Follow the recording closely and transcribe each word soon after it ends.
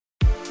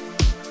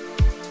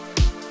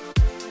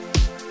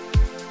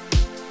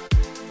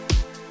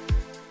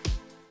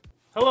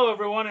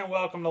everyone, and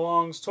welcome to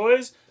Long's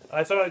Toys.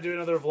 I thought I'd do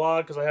another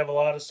vlog because I have a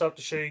lot of stuff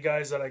to show you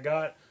guys that I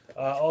got.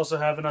 Also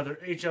have another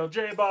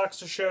HLJ box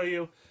to show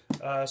you.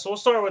 So we'll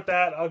start with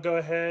that. I'll go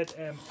ahead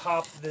and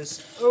pop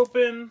this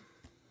open.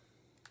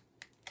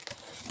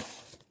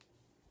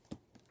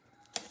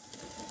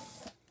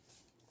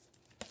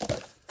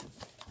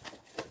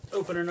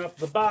 Opening up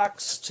the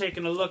box,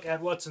 taking a look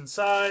at what's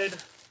inside.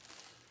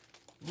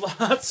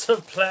 Lots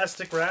of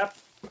plastic wrap.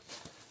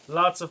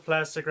 Lots of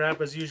plastic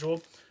wrap as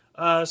usual.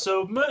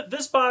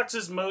 This box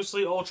is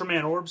mostly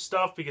Ultraman Orb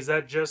stuff because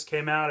that just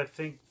came out. I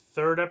think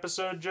third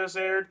episode just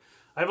aired.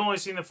 I've only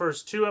seen the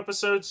first 2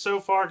 episodes so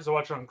far because I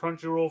watched it on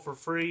Crunchyroll for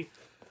free.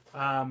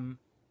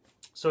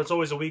 So it's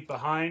always a week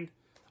behind.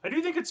 I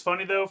do think it's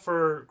funny though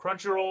for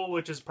Crunchyroll,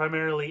 which is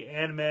primarily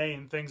anime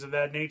and things of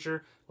that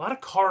nature, a lot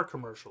of car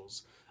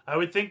commercials. I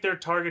would think their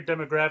target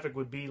demographic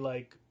would be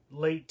like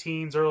late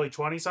teens, early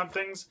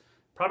 20-somethings.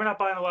 Probably not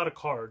buying a lot of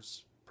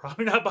cars.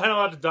 Probably not buying a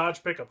lot of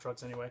Dodge pickup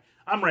trucks anyway.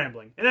 I'm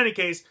rambling. In any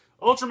case,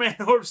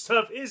 Ultraman Orb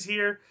stuff is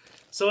here.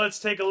 So let's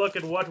take a look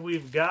at what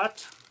we've got.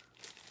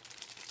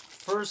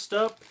 First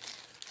up,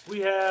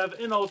 we have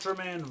an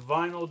Ultraman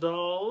vinyl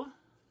doll.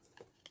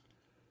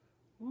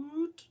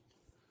 Woot.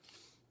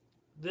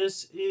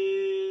 This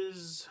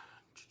is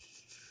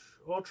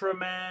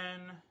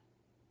Ultraman.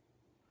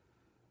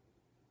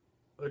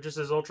 It just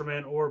says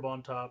Ultraman Orb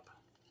on top.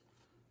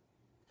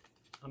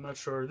 I'm not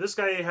sure. This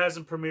guy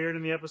hasn't premiered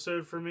in the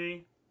episode for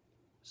me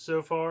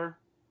so far.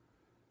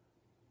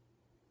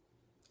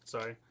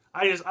 Sorry.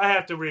 I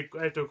have to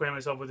acquaint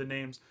myself with the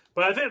names.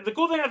 But I think the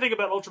cool thing I think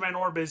about Ultraman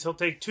Orb is he'll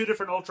take 2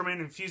 different Ultraman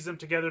and fuse them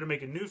together to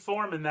make a new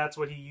form, and that's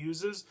what he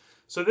uses.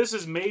 So this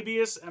is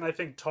Mabius and I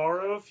think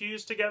Taro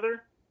fused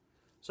together.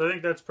 So I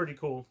think that's pretty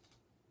cool.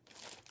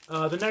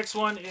 The next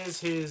one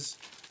is his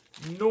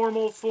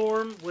normal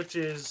form, which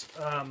is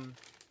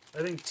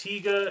I think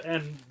Tiga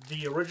and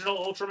the original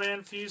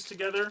Ultraman fused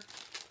together.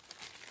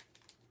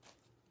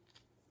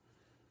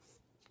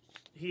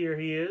 Here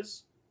he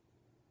is.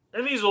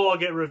 And these will all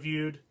get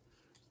reviewed.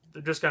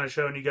 They're just kind of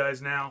showing you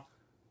guys now.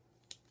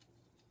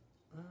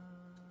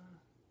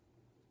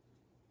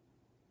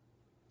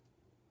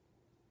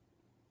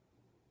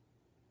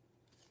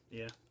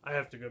 Yeah, I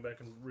have to go back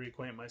and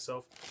reacquaint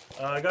myself.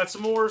 I got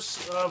some more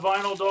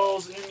vinyl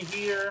dolls in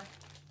here.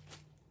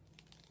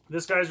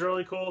 This guy's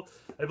really cool.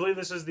 I believe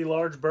this is the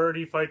large bird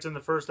he fights in the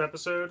first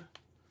episode.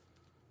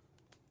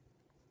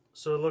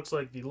 So it looks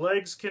like the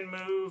legs can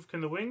move.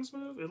 Can the wings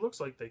move? It looks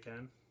like they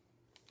can.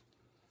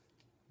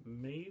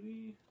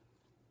 Maybe?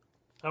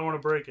 I don't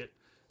want to break it.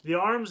 The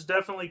arms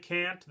definitely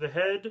can't. The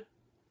head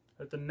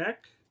at the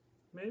neck?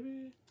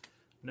 Maybe?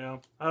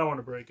 No, I don't want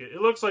to break it.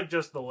 It looks like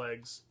just the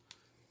legs.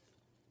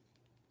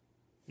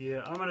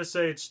 Yeah, I'm going to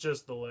say it's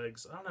just the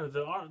legs. I don't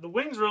know. The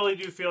wings really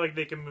do feel like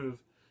they can move.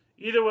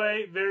 Either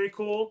way, very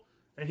cool.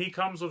 And he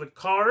comes with a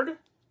card,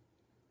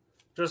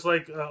 just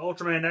like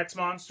Ultraman X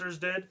Monsters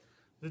did.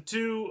 The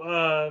 2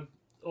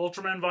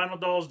 Ultraman vinyl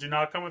dolls do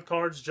not come with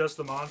cards, just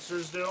the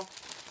monsters do.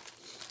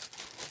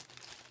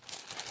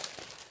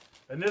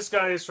 And this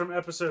guy is from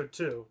episode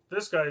 2.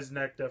 This guy's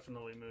neck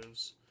definitely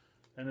moves.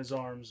 And his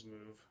arms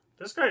move.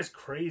 This guy's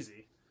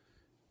crazy.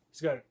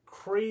 He's got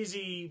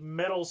crazy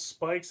metal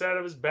spikes out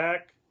of his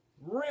back.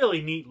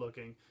 Really neat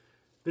looking.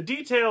 The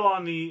detail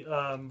on the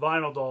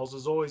vinyl dolls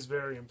is always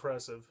very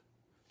impressive.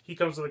 He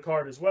comes with a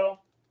card as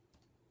well.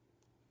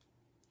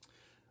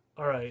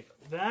 Alright,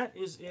 that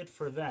is it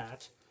for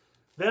that.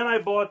 Then I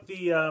bought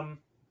the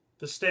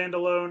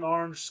standalone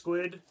orange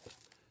squid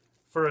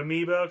for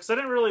Amiibo, because I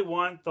didn't really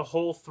want the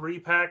whole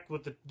 3-pack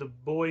with the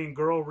boy and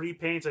girl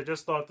repaints. I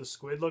just thought the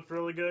squid looked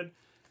really good.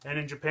 And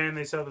in Japan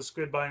they sell the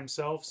squid by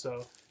himself,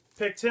 so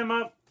picked him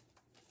up.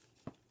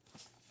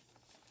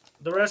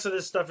 The rest of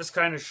this stuff is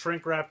kind of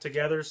shrink wrapped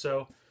together,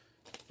 so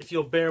if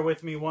you'll bear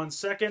with me 1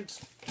 second,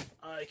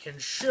 I can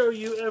show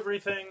you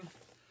everything.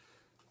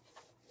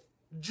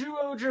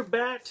 Juoja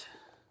Bat.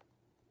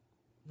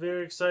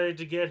 Very excited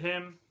to get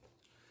him.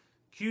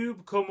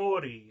 Cube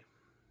Komori.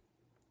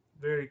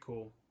 Very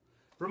cool.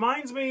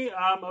 Reminds me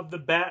of the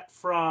bat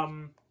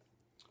from,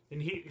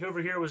 and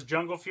over here was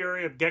Jungle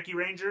Fury of Geki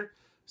Ranger.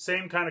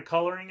 Same kind of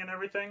coloring and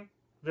everything.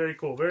 Very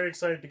cool. Very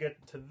excited to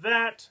get to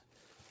that.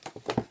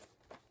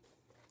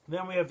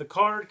 Then we have the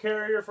card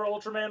carrier for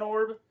Ultraman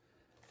Orb.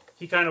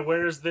 He kind of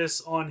wears this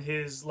on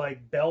his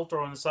like belt or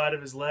on the side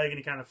of his leg, and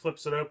he kind of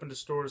flips it open to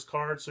store his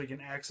cards so he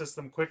can access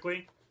them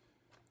quickly.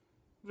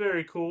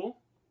 Very cool.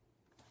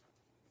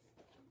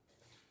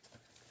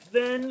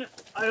 Then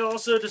I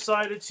also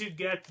decided to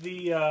get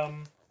the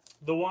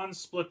one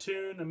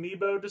Splatoon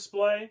amiibo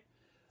display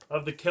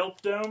of the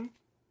Kelp Dome.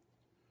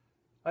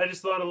 I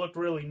just thought it looked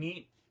really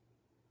neat,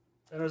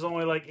 and it was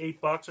only like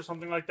 $8 or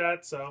something like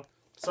that, so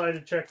decided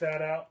to check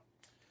that out.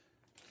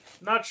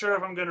 Not sure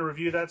if I'm going to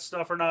review that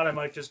stuff or not. I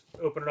might just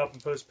open it up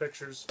and post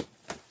pictures.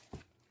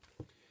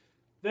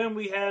 Then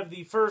we have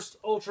the first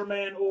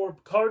Ultraman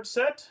Orb card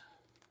set,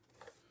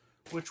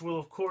 which will,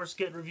 of course,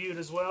 get reviewed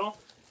as well.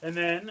 And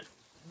then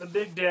the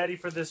big daddy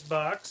for this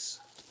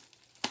box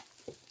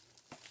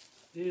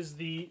is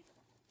the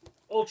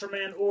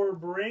Ultraman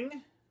Orb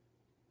Ring,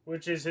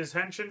 which is his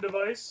Henshin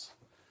device.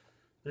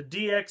 The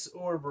DX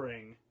Orb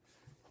Ring.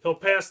 He'll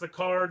pass the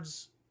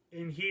cards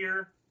in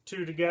here,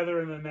 two together,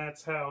 and then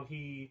that's how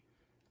he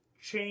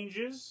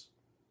changes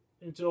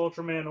into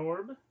Ultraman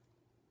Orb.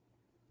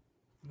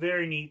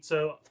 Very neat.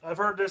 So I've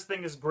heard this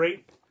thing is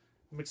great.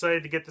 I'm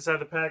excited to get this out of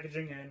the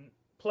packaging and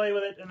play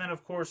with it, and then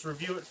of course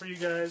review it for you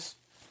guys.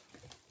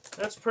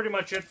 That's pretty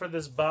much it for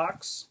this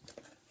box.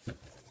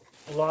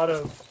 A lot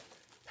of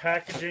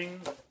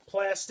packaging,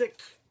 plastic,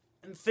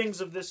 and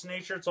things of this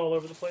nature. It's all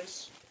over the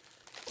place.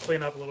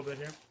 Clean up a little bit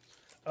here.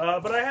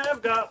 But I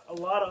have got a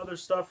lot of other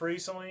stuff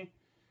recently.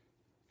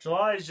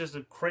 July is just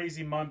a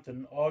crazy month,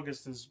 and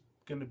August is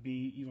going to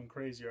be even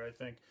crazier, I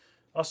think.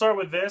 I'll start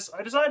with this.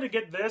 I decided to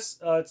get this.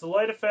 It's the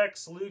Light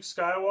Effects Luke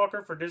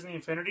Skywalker for Disney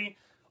Infinity.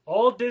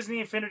 All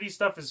Disney Infinity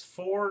stuff is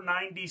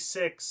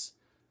 $4.96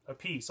 a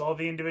piece. All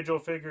the individual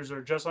figures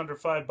are just under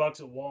 $5 at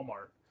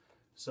Walmart.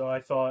 So I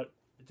thought,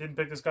 didn't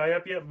pick this guy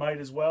up yet, might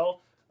as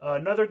well.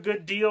 Another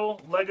good deal,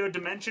 Lego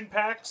Dimension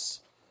Packs.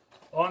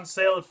 On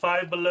sale at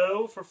Five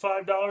Below for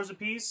 $5 a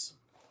piece.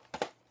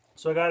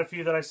 So I got a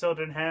few that I still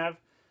didn't have.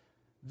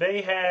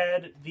 They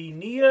had the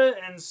Nia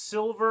and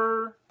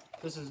Silver,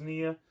 this is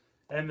Nia,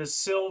 and the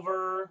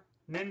Silver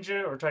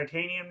Ninja, or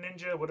Titanium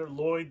Ninja, whatever,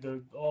 Lloyd,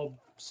 the all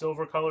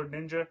silver colored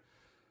ninja.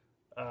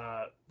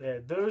 They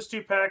had those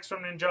two packs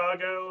from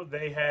Ninjago.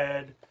 They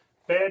had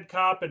Bad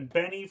Cop and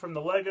Benny from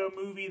the Lego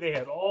movie. They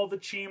had all the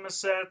Chima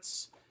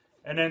sets.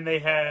 And then they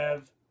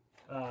have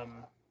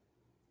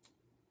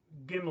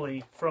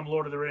Gimli from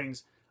Lord of the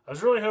Rings. I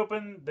was really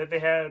hoping that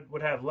they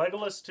would have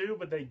Legolas too,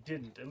 but they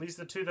didn't. At least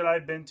the two that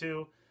I've been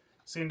to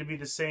seem to be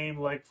the same,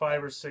 like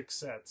 5 or 6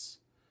 sets.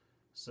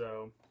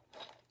 So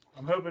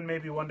I'm hoping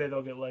maybe one day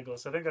they'll get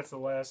Legolas. I think that's the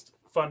last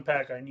fun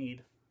pack I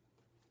need.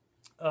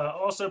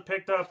 Also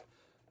picked up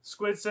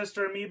Squid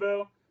Sister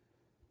Amiibo.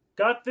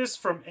 Got this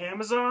from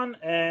Amazon,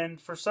 and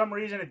for some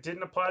reason it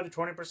didn't apply the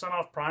 20%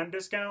 off Prime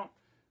discount,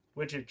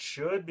 which it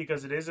should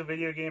because it is a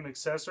video game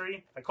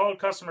accessory. I called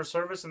customer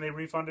service and they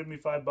refunded me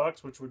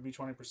 $5, which would be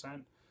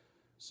 20%.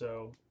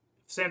 So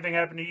if the same thing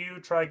happened to you,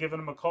 try giving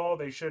them a call.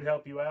 They should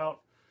help you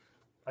out.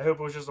 I hope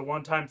it was just a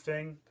one-time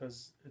thing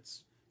because it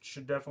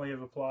should definitely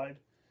have applied.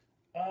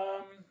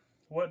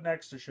 What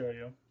next to show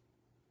you?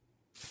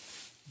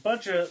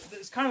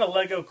 It's kind of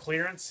Lego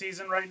clearance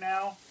season right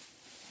now.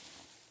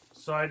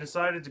 So I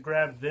decided to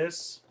grab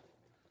this.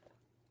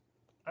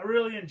 I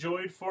really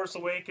enjoyed Force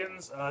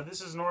Awakens.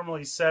 This is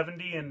normally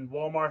 $70 and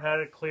Walmart had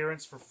it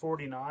clearance for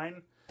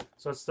 $49.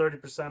 So it's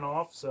 30%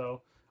 off.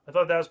 So I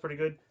thought that was pretty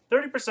good.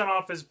 30%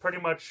 off is pretty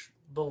much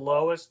the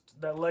lowest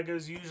that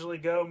Legos usually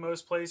go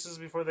most places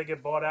before they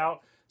get bought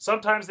out.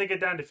 Sometimes they get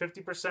down to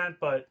 50%,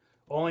 but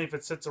only if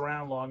it sits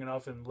around long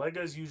enough, and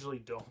Legos usually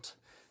don't.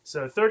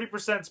 So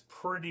 30% is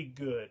pretty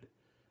good.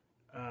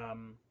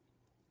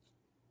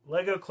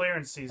 Lego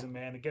clearance season,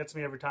 man. It gets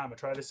me every time. I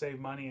try to save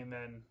money, and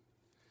then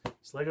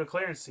it's Lego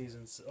clearance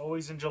season. It's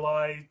always in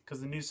July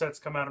because the new sets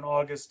come out in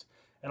August,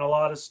 and a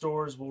lot of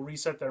stores will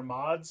reset their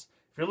mods.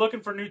 If you're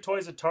looking for new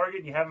toys at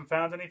Target and you haven't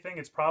found anything,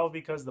 it's probably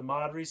because the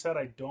mod reset,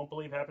 I don't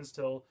believe, happens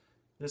till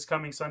this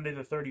coming Sunday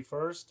the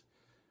 31st.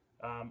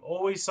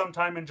 Always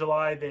sometime in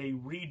July, they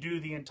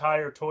redo the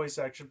entire toy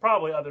section,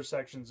 probably other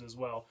sections as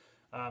well.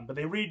 But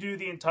they redo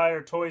the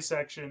entire toy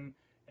section,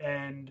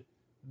 and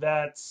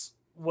that's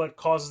what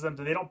causes them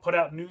to... They don't put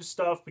out new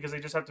stuff because they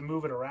just have to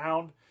move it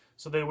around.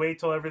 So they wait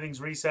till everything's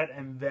reset,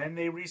 and then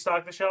they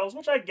restock the shelves,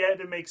 which I get.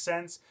 It makes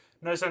sense.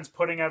 No sense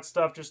putting out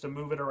stuff just to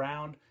move it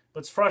around.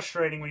 But it's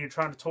frustrating when you're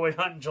trying to toy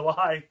hunt in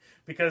July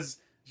because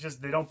it's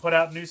just they don't put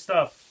out new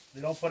stuff.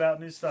 They don't put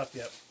out new stuff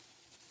yet.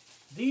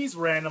 These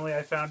randomly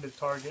I found at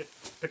Target,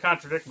 to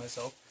contradict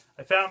myself.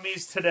 I found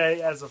these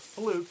today as a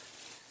fluke.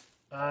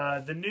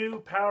 The new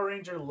Power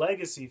Ranger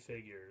Legacy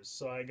figures.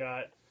 So I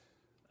got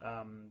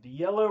the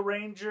Yellow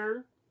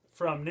Ranger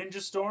from Ninja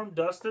Storm,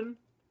 Dustin.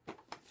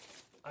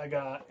 I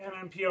got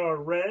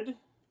MMPR Red,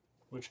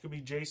 which could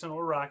be Jason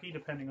or Rocky,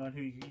 depending on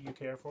who you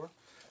care for.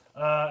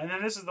 And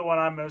then this is the one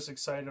I'm most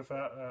excited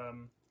about.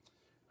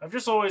 I've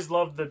just always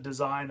loved the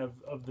design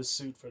of the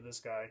suit for this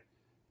guy,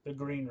 the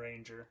Green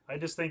Ranger. I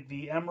just think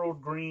the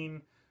emerald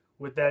green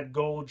with that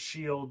gold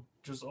shield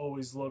just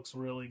always looks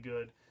really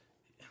good.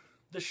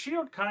 The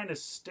shield kind of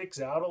sticks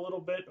out a little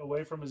bit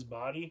away from his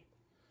body.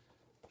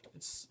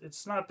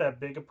 It's not that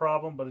big a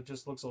problem, but it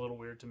just looks a little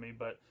weird to me.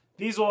 But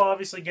these will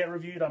obviously get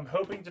reviewed. I'm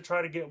hoping to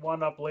try to get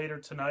one up later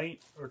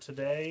tonight or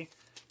today,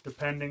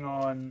 depending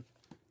on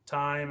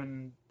time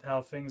and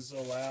how things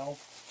allow.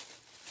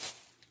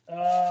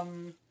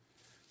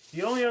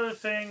 The only other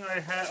thing I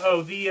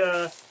have...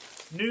 the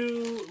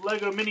new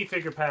Lego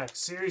minifigure pack.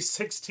 Series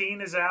 16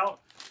 is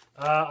out.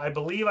 I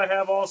believe I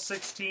have all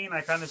 16.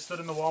 I kind of stood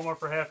in the Walmart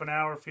for half an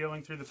hour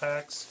feeling through the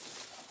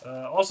packs.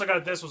 Also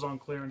got this was on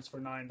clearance for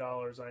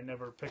 $9. I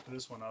never picked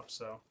this one up,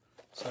 so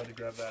decided to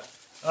grab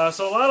that.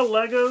 So a lot of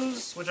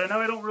Legos, which I know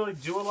I don't really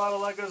do a lot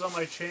of Legos on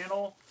my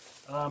channel,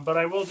 but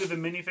I will do the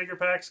minifigure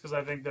packs because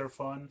I think they're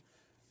fun.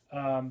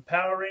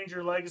 Power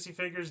Ranger Legacy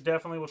figures,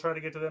 definitely will try to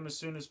get to them as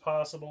soon as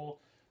possible.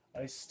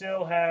 I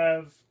still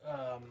have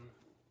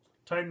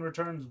Titan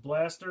Returns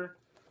Blaster,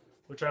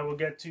 which I will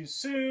get to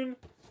soon.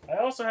 I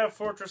also have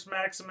Fortress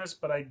Maximus,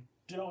 but I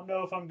don't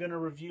know if I'm going to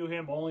review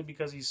him only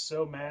because he's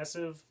so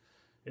massive.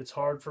 It's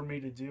hard for me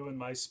to do in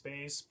my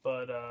space,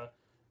 but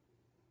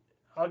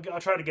I'll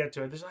try to get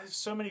to it. I have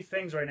so many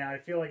things right now. I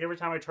feel like every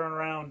time I turn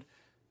around,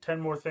 10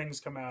 more things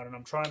come out, and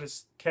I'm trying to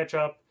catch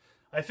up.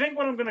 I think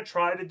what I'm going to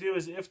try to do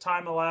is, if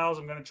time allows,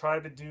 I'm going to try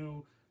to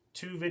do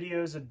 2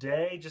 videos a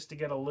day just to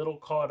get a little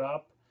caught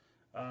up.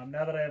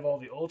 Now that I have all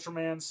the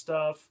Ultraman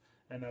stuff,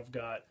 and I've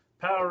got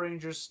Power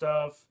Rangers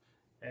stuff,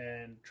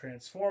 and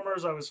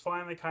Transformers, I was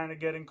finally kind of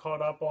getting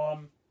caught up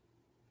on.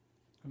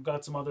 I've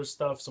got some other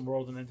stuff, some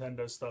World of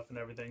Nintendo stuff and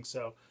everything,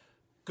 so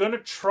gonna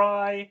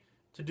try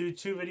to do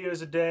 2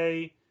 videos a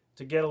day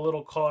to get a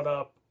little caught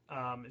up.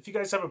 If you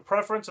guys have a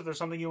preference, if there's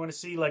something you want to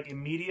see like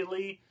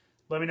immediately,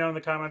 let me know in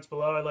the comments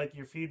below. I like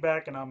your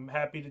feedback, and I'm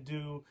happy to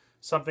do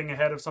something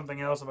ahead of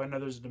something else. If I know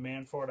there's a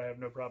demand for it, I have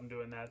no problem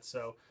doing that.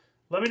 So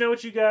let me know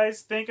what you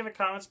guys think in the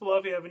comments below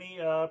if you have any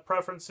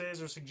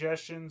preferences or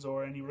suggestions,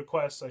 or any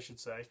requests, I should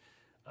say.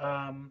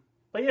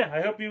 But yeah,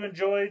 I hope you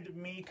enjoyed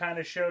me kind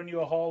of showing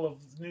you a haul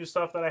of new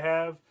stuff that I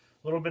have, a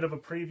little bit of a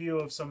preview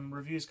of some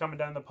reviews coming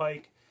down the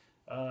pike,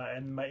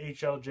 and my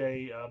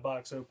HLJ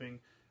box opening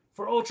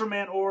for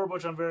Ultraman Orb,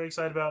 which I'm very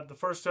excited about. The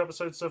first 2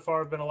 episodes so far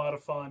have been a lot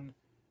of fun.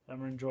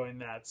 I'm enjoying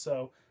that.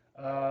 So,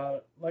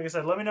 like I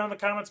said, let me know in the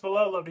comments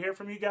below. Love to hear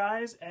from you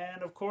guys.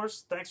 And, of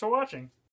course, thanks for watching.